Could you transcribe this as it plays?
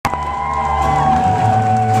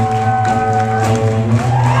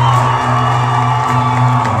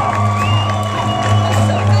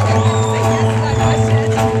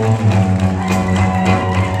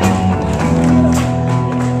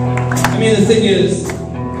thing is,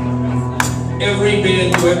 every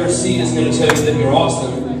band you ever see is going to tell you that you're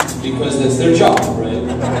awesome because that's their job, right?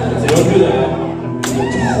 If they don't do that,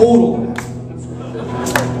 you're total.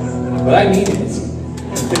 But I mean it.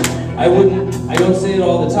 I don't say it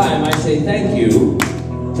all the time. I say thank you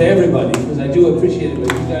to everybody because I do appreciate it.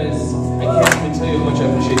 But you guys, I can't even tell you how much I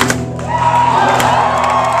appreciate it.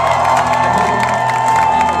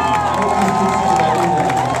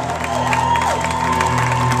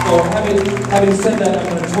 So having said that, I'm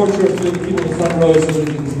going to torture a few of the people in the front row so that we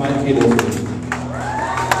can use my table.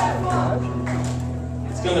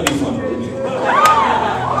 It's going to be fun.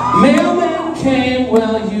 Mailman came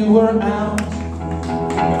while you were out.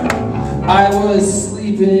 I was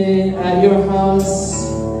sleeping at your house.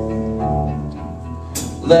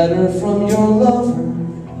 Letter from your lover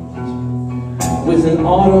with an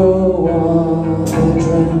Ottawa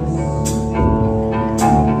address.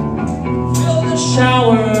 Fill the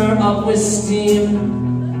shower up with steam.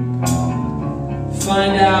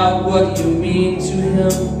 Find out what you mean to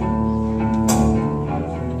him.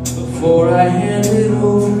 Before I hand it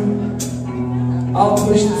over, I'll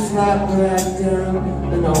push the flat rack down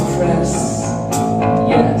and I'll press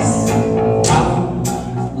yes. I'll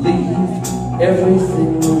leave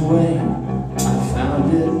everything the way I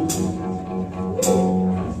found it.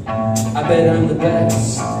 I bet I'm the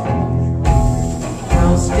best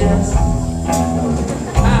house guest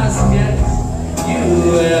you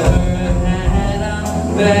ever had. I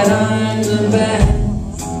bet I'm the best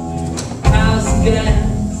house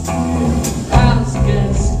guest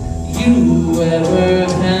you ever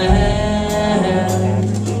had.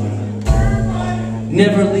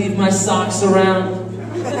 Never leave my socks around.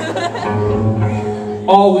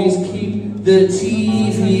 Always keep the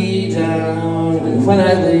TV down. And when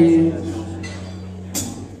I leave,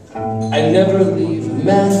 I never leave a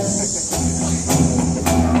mess.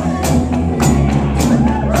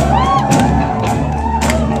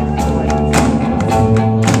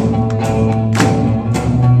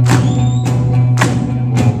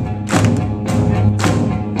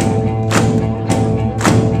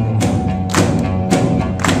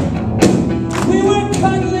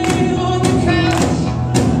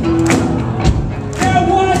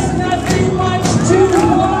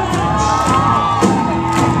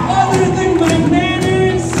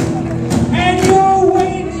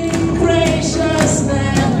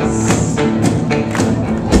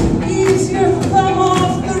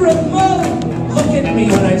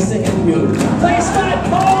 When I sing at you, place my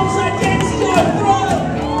palms against your throat.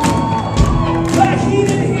 The heat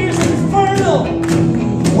in here's infernal.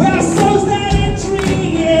 Well, so's that entry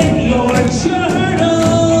in your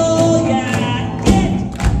journal. Yeah, it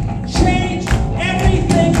changed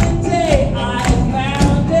everything the day I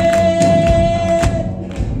found it.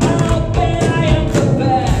 I'll bet I am the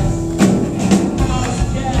best house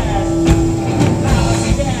guest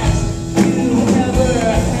you ever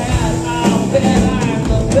had. I'll bet I'm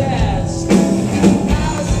the best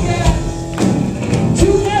house guest to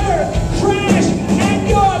ever crash at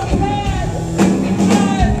your bed.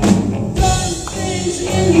 I've done things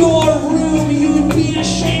in your room you'd be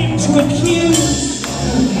ashamed to accuse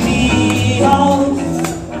me of.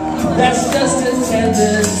 That's just a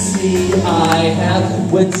tendency I have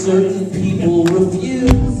when certain